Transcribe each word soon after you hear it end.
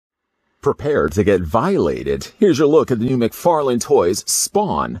Prepare to get violated. Here's your look at the new McFarlane Toys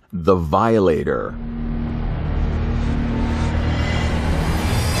Spawn, the Violator.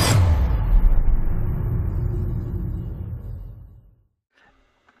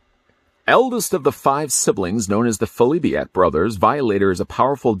 Eldest of the 5 siblings known as the Felibiet brothers, Violator is a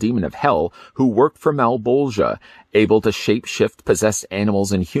powerful demon of hell who worked for Malbolgia, able to shape-shift possessed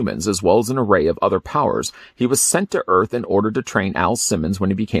animals and humans, as well as an array of other powers. He was sent to Earth in order to train Al Simmons when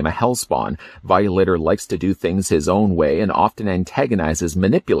he became a Hellspawn. Violator likes to do things his own way and often antagonizes,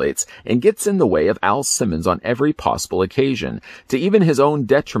 manipulates, and gets in the way of Al Simmons on every possible occasion. To even his own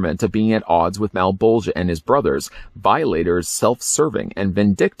detriment of being at odds with Malbolgia and his brothers, Violator is self-serving and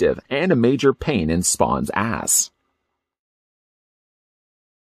vindictive and a major pain in Spawn's ass.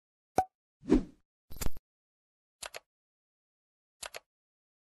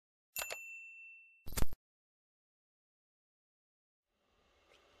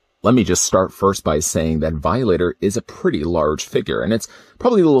 Let me just start first by saying that Violator is a pretty large figure, and it's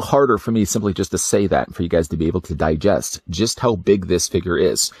probably a little harder for me simply just to say that for you guys to be able to digest just how big this figure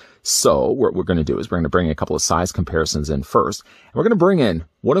is. So what we're going to do is we're going to bring a couple of size comparisons in first, and we're going to bring in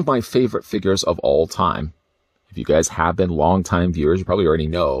one of my favorite figures of all time. If you guys have been long-time viewers, you probably already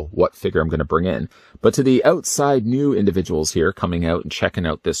know what figure I'm going to bring in. But to the outside new individuals here coming out and checking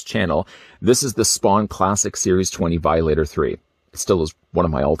out this channel, this is the Spawn Classic Series 20 Violator 3. It still is one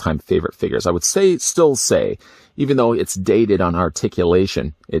of my all-time favorite figures. I would still say, even though it's dated on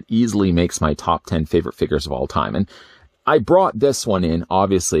articulation, it easily makes my top 10 favorite figures of all time. And I brought this one in,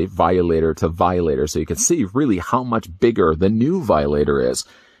 obviously, Violator to Violator, so you can see really how much bigger the new Violator is.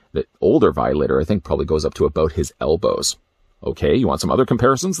 The older Violator, I think, probably goes up to about his elbows. Okay, you want some other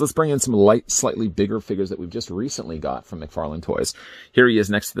comparisons? Let's bring in some light, slightly bigger figures that we've just recently got from McFarlane Toys. Here he is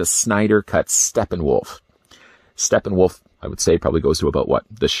next to the Snyder-cut Steppenwolf. Steppenwolf, I would say, probably goes to about, what,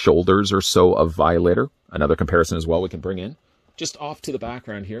 the shoulders or so of Violator. Another comparison as well we can bring in. Just off to the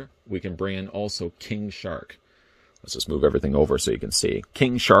background here, we can bring in also King Shark. Let's just move everything over so you can see.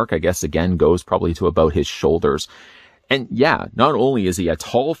 King Shark, I guess, again, goes probably to about his shoulders. And yeah, not only is he a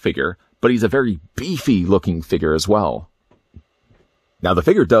tall figure, but he's a very beefy-looking figure as well. Now, the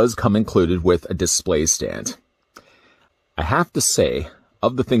figure does come included with a display stand. I have to say,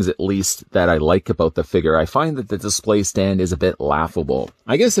 of the things at least that I like about the figure, I find that the display stand is a bit laughable.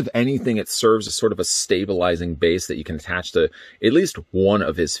 I guess if anything, it serves as sort of a stabilizing base that you can attach to at least one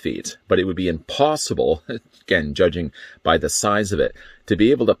of his feet. But it would be impossible, again, judging by the size of it, to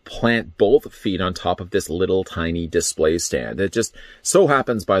be able to plant both feet on top of this little tiny display stand. It just so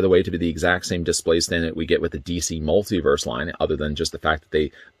happens, by the way, to be the exact same display stand that we get with the DC Multiverse line, other than just the fact that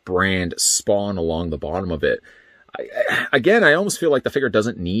they brand Spawn along the bottom of it. Again, I almost feel like the figure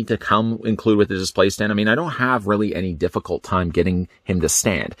doesn't need to come include with the display stand. I mean, I don't have really any difficult time getting him to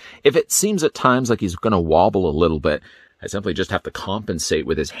stand. If it seems at times like he's going to wobble a little bit, I simply just have to compensate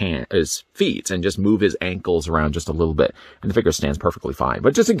with his feet and just move his ankles around just a little bit. And the figure stands perfectly fine.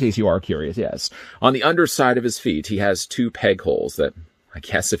 But just in case you are curious, yes. On the underside of his feet, he has 2 peg holes that, I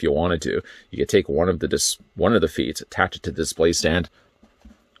guess if you wanted to, you could take one of the feet, attach it to the display stand.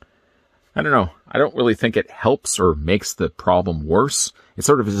 I don't know. I don't really think it helps or makes the problem worse. It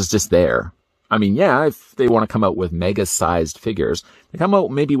sort of is just there. I mean, yeah, if they want to come out with mega-sized figures, they come out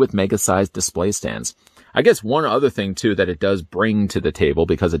maybe with mega-sized display stands. I guess one other thing, too, that it does bring to the table,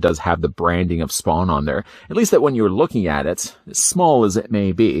 because it does have the branding of Spawn on there, at least that when you're looking at it, as small as it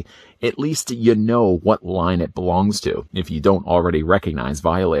may be, at least you know what line it belongs to, if you don't already recognize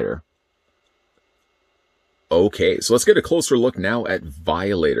Violator. Okay, so let's get a closer look now at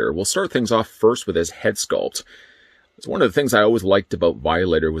Violator. We'll start things off first with his head sculpt. It's one of the things I always liked about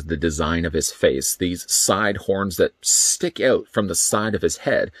Violator was the design of his face. These side horns that stick out from the side of his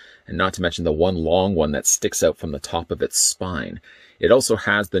head, and not to mention the one long one that sticks out from the top of its spine. It also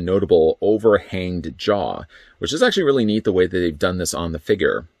has the notable overhanged jaw, which is actually really neat the way that they've done this on the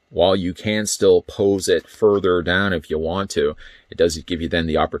figure. While you can still pose it further down if you want to, it does give you then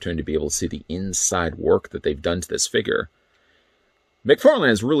the opportunity to be able to see the inside work that they've done to this figure. McFarlane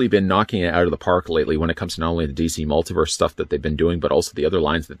has really been knocking it out of the park lately when it comes to not only the DC Multiverse stuff that they've been doing, but also the other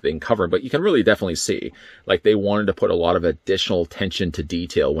lines that they've been covering. But you can really definitely see, like, they wanted to put a lot of additional attention to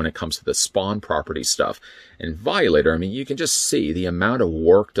detail when it comes to the Spawn property stuff. And Violator, I mean, you can just see the amount of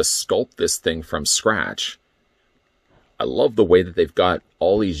work to sculpt this thing from scratch. I love the way that they've got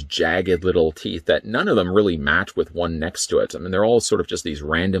all these jagged little teeth that none of them really match with one next to it. I mean, they're all sort of just these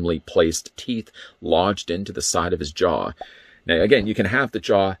randomly placed teeth lodged into the side of his jaw. Now, again, you can have the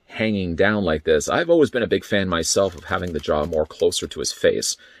jaw hanging down like this. I've always been a big fan myself of having the jaw more closer to his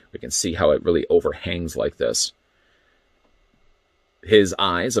face. We can see how it really overhangs like this. His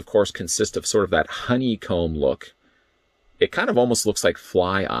eyes, of course, consist of sort of that honeycomb look. It kind of almost looks like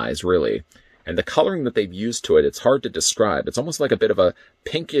fly eyes, really. And the coloring that they've used to it, it's hard to describe. It's almost like a bit of a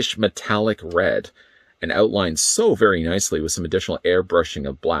pinkish metallic red, and outlined so very nicely with some additional airbrushing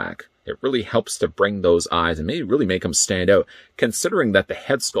of black. It really helps to bring those eyes and maybe really make them stand out, considering that the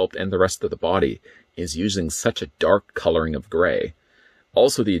head sculpt and the rest of the body is using such a dark coloring of gray.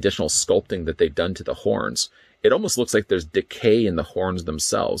 Also, the additional sculpting that they've done to the horns. It almost looks like there's decay in the horns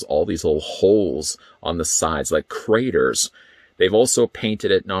themselves, all these little holes on the sides, like craters. They've also painted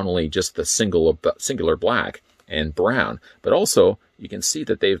it not only just the singular black and brown, but also you can see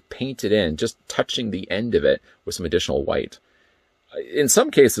that they've painted in, just touching the end of it with some additional white. In some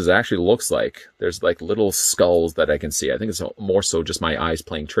cases, it actually looks like there's like little skulls that I can see. I think it's more so just my eyes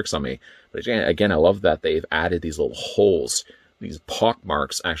playing tricks on me. But again, I love that they've added these little holes, these pock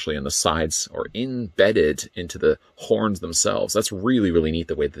marks actually on the sides or embedded into the horns themselves. That's really, really neat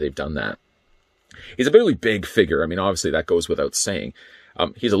the way that they've done that. He's a really big figure. I mean, obviously that goes without saying.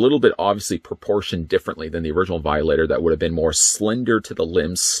 He's a little bit obviously proportioned differently than the original Violator that would have been more slender to the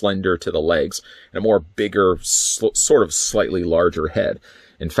limbs, slender to the legs, and a more bigger, sort of slightly larger head.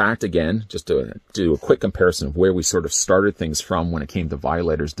 In fact, again, just to do a quick comparison of where we sort of started things from when it came to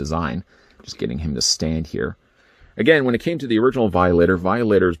Violator's design, just getting him to stand here. Again, when it came to the original Violator,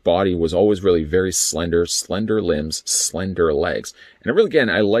 Violator's body was always really very slender, slender limbs, slender legs. And really, again,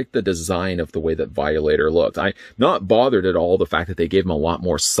 I like the design of the way that Violator looked. I'm not bothered at all the fact that they gave him a lot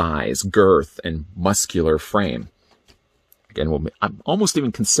more size, girth, and muscular frame. Again, I'm almost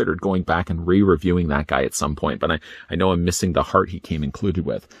even considered going back and re-reviewing that guy at some point, but I know I'm missing the heart he came included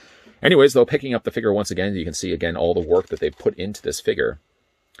with. Anyways, though, picking up the figure once again, you can see, again, all the work that they've put into this figure.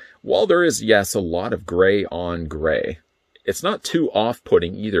 While there is, yes, a lot of gray on gray, it's not too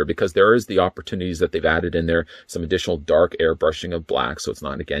off-putting either, because there is the opportunities that they've added in there, some additional dark airbrushing of black, so it's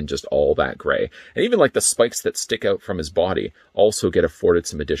not, again, just all that gray. And even like the spikes that stick out from his body also get afforded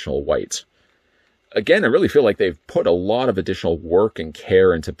some additional white. Again, I really feel like they've put a lot of additional work and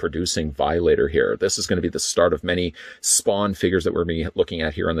care into producing Violator here. This is going to be the start of many Spawn figures that we're going to be looking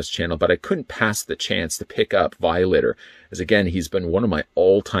at here on this channel, but I couldn't pass the chance to pick up Violator, as again, he's been one of my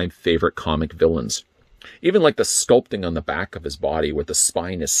all-time favorite comic villains. Even like the sculpting on the back of his body where the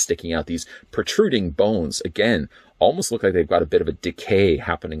spine is sticking out, these protruding bones, again, almost look like they've got a bit of a decay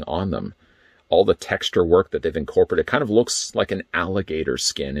happening on them. All the texture work that they've incorporated kind of looks like an alligator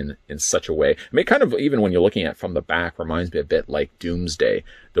skin in such a way. I mean, kind of, even when you're looking at it from the back, reminds me a bit like Doomsday,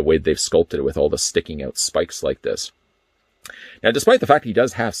 the way they've sculpted it with all the sticking out spikes like this. Now, despite the fact he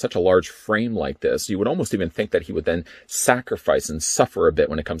does have such a large frame like this, you would almost even think that he would then sacrifice and suffer a bit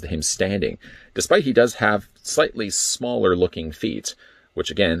when it comes to him standing. Despite he does have slightly smaller looking feet,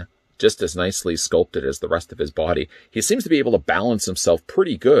 which again, just as nicely sculpted as the rest of his body, he seems to be able to balance himself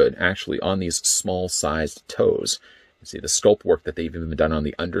pretty good, actually, on these small-sized toes. You see the sculpt work that they've even done on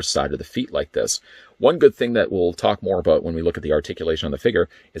the underside of the feet like this. One good thing that we'll talk more about when we look at the articulation on the figure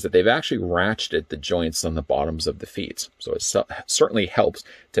is that they've actually ratcheted the joints on the bottoms of the feet. So it certainly helps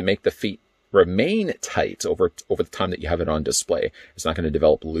to make the feet remain tight over the time that you have it on display. It's not going to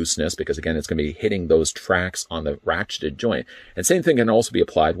develop looseness because, again, it's going to be hitting those tracks on the ratcheted joint. And same thing can also be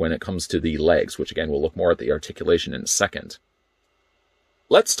applied when it comes to the legs, which, again, we'll look more at the articulation in a second.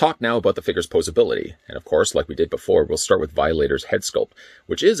 Let's talk now about the figure's posability. And of course, like we did before, we'll start with Violator's head sculpt,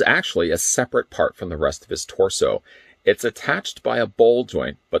 which is actually a separate part from the rest of his torso. It's attached by a ball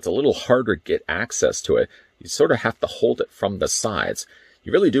joint, but it's a little harder to get access to it. You sort of have to hold it from the sides.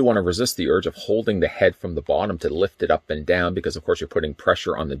 You really do want to resist the urge of holding the head from the bottom to lift it up and down because, of course, you're putting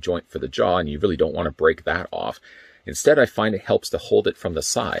pressure on the joint for the jaw, and you really don't want to break that off. Instead, I find it helps to hold it from the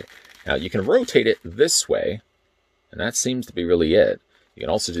side. Now, you can rotate it this way, and that seems to be really it. You can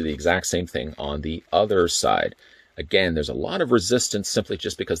also do the exact same thing on the other side. Again, there's a lot of resistance simply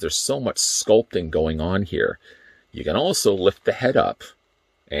just because there's so much sculpting going on here. You can also lift the head up,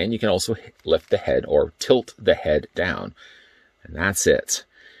 and you can also lift the head or tilt the head down. And that's it.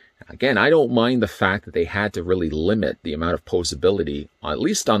 Again, I don't mind the fact that they had to really limit the amount of posability, at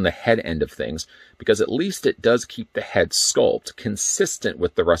least on the head end of things, because at least it does keep the head sculpt consistent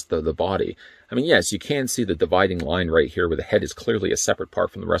with the rest of the body. I mean, yes, you can see the dividing line right here where the head is clearly a separate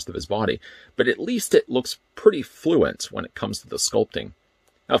part from the rest of his body, but at least it looks pretty fluent when it comes to the sculpting.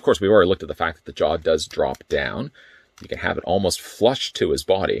 Now, of course, we've already looked at the fact that the jaw does drop down. You can have it almost flush to his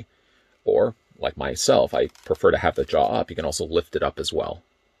body, or like myself, I prefer to have the jaw up. You can also lift it up as well.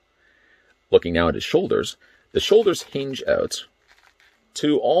 Looking now at his shoulders, the shoulders hinge out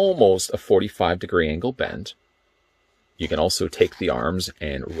to almost a 45-degree angle bend. You can also take the arms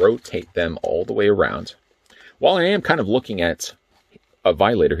and rotate them all the way around. While I am kind of looking at a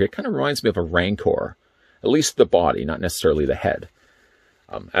Violator here. It kind of reminds me of a Rancor, at least the body, not necessarily the head.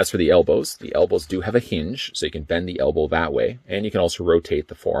 As for the elbows do have a hinge, so you can bend the elbow that way, and you can also rotate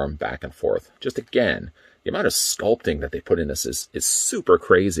the forearm back and forth. Just again, the amount of sculpting that they put in this is super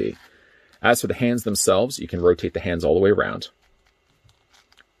crazy. As for the hands themselves, you can rotate the hands all the way around.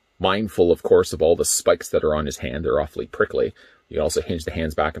 Mindful, of course, of all the spikes that are on his hand. They're awfully prickly. You can also hinge the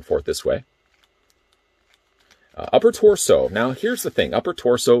hands back and forth this way. Upper torso. Now, here's the thing. Upper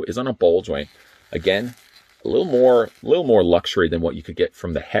torso is on a ball joint. Again, a little more luxury than what you could get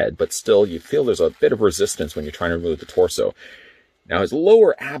from the head, but still you feel there's a bit of resistance when you're trying to remove the torso. Now his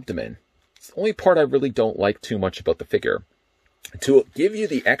lower abdomen, it's the only part I really don't like too much about the figure. To give you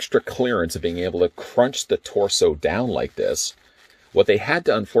the extra clearance of being able to crunch the torso down like this, what they had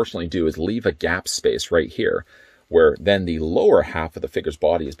to unfortunately do is leave a gap space right here, where then the lower half of the figure's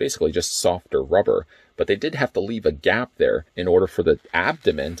body is basically just softer rubber. But they did have to leave a gap there in order for the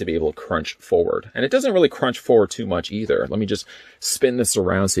abdomen to be able to crunch forward. And it doesn't really crunch forward too much either. Let me just spin this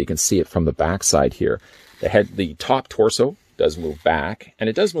around so you can see it from the back side here. The top torso does move back, and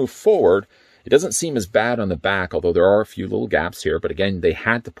it does move forward. It doesn't seem as bad on the back, although there are a few little gaps here. But again, they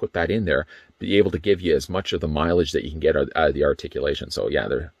had to put that in there to be able to give you as much of the mileage that you can get out of the articulation. So yeah,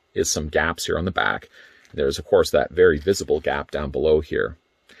 there is some gaps here on the back. There's, of course, that very visible gap down below here.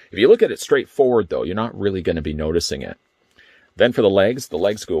 If you look at it straight forward, though, you're not really going to be noticing it. Then for the legs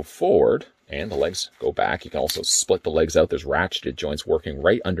go forward and the legs go back. You can also split the legs out. There's ratcheted joints working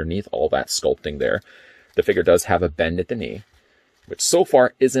right underneath all that sculpting there. The figure does have a bend at the knee, which so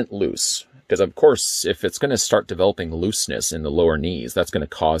far isn't loose. Because, of course, if it's going to start developing looseness in the lower knees, that's going to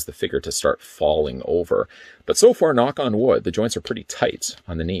cause the figure to start falling over. But so far, knock on wood, the joints are pretty tight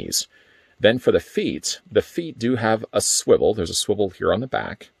on the knees. Then for the feet do have a swivel. There's a swivel here on the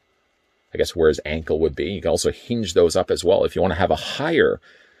back. I guess where his ankle would be. You can also hinge those up as well. If you want to have a higher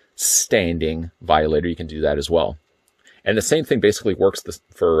standing Violator, you can do that as well. And the same thing basically works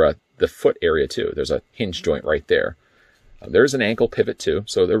for the foot area too. There's a hinge joint right there. There's an ankle pivot too.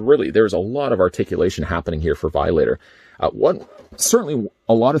 So there's a lot of articulation happening here for Violator. Certainly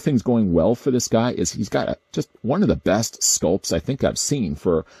a lot of things going well for this guy is he's got just one of the best sculpts I think I've seen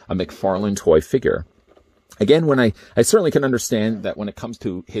for a McFarlane toy figure. Again, I certainly can understand that when it comes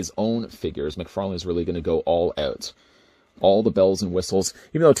to his own figures, McFarlane is really going to go all out. All the bells and whistles,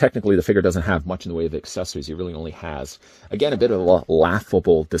 even though technically the figure doesn't have much in the way of accessories, he really only has, again, a bit of a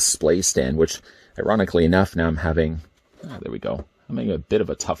laughable display stand, which, ironically enough, now I'm having, there we go, I'm having a bit of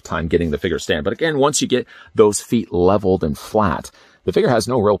a tough time getting the figure stand. But again, once you get those feet leveled and flat, the figure has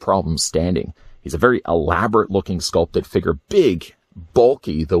no real problem standing. He's a very elaborate-looking sculpted figure, big,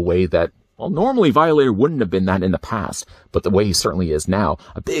 bulky, the way that, well, normally Violator wouldn't have been that in the past, but the way he certainly is now.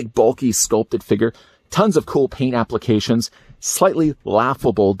 A big, bulky, sculpted figure, tons of cool paint applications, slightly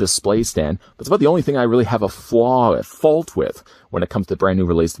laughable display stand, but it's about the only thing I really have a fault with when it comes to the brand new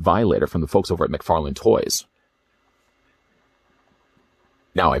released Violator from the folks over at McFarlane Toys.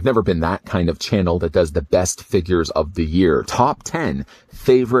 Now, I've never been that kind of channel that does the best figures of the year. Top 10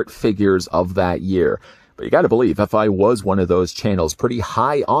 favorite figures of that year. But you got to believe, if I was one of those channels pretty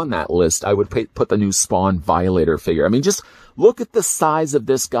high on that list, I would put the new Spawn Violator figure. I mean, just look at the size of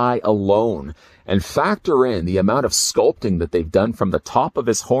this guy alone and factor in the amount of sculpting that they've done from the top of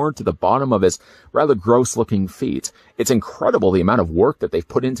his horn to the bottom of his rather gross-looking feet. It's incredible the amount of work that they've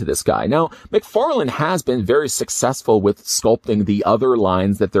put into this guy. Now, McFarlane has been very successful with sculpting the other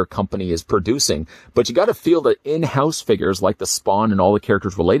lines that their company is producing, but you got to feel that in-house figures like the Spawn and all the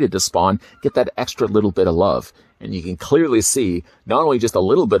characters related to Spawn get that extra little bit of love. And you can clearly see not only just a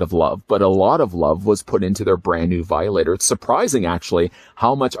little bit of love, but a lot of love was put into their brand new Violator. It's surprising, actually,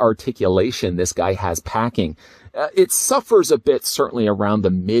 how much articulation this guy has packing. It suffers a bit, certainly, around the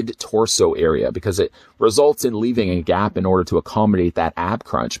mid-torso area because it results in leaving a gap in order to accommodate that ab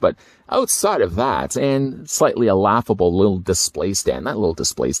crunch. But outside of that, and slightly a laughable little display stand, that little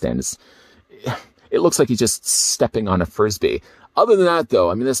display stand is... It looks like he's just stepping on a Frisbee. Other than that,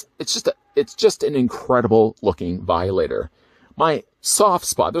 though, I mean, it's just an incredible looking Violator. My soft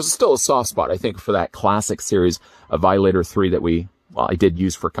spot, there's still a soft spot, I think, for that classic series of Violator 3 that I did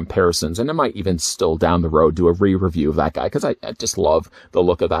use for comparisons, and I might even still down the road do a re-review of that guy, because I just love the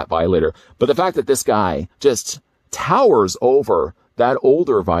look of that Violator. But the fact that this guy just towers over that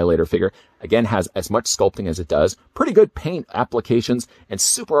older Violator figure, again, has as much sculpting as it does, pretty good paint applications, and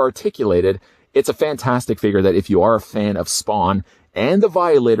super articulated. It's a fantastic figure that if you are a fan of Spawn and the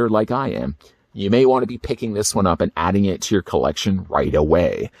Violator like I am, you may want to be picking this one up and adding it to your collection right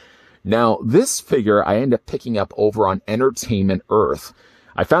away. Now, this figure I end up picking up over on Entertainment Earth.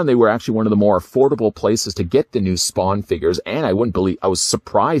 I found they were actually one of the more affordable places to get the new Spawn figures, and I was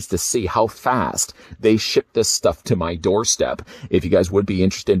surprised to see how fast they shipped this stuff to my doorstep. If you guys would be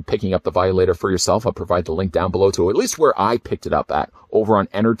interested in picking up the Violator for yourself, I'll provide the link down below to at least where I picked it up at, over on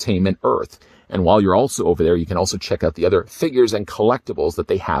Entertainment Earth. And while you're also over there, you can also check out the other figures and collectibles that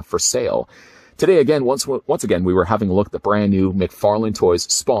they have for sale. Today, again, once again, we were having a look at the brand new McFarlane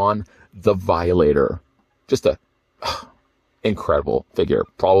Toys Spawn, the Violator. Just a incredible figure.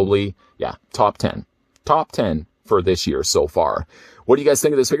 Probably, yeah, top 10. Top 10 for this year so far. What do you guys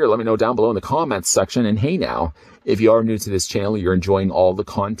think of this figure? Let me know down below in the comments section. And hey now, if you are new to this channel, you're enjoying all the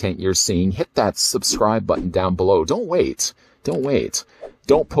content you're seeing, hit that subscribe button down below. Don't wait. Don't wait.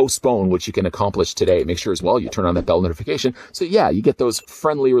 Don't postpone what you can accomplish today. Make sure as well you turn on that bell notification so yeah, you get those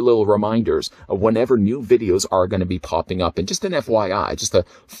friendly little reminders of whenever new videos are going to be popping up. And just an FYI, just a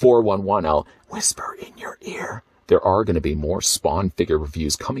 411, I'll whisper in your ear. There are going to be more Spawn figure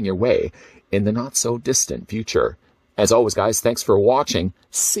reviews coming your way in the not so distant future. As always, guys, thanks for watching.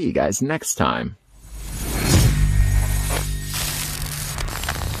 See you guys next time.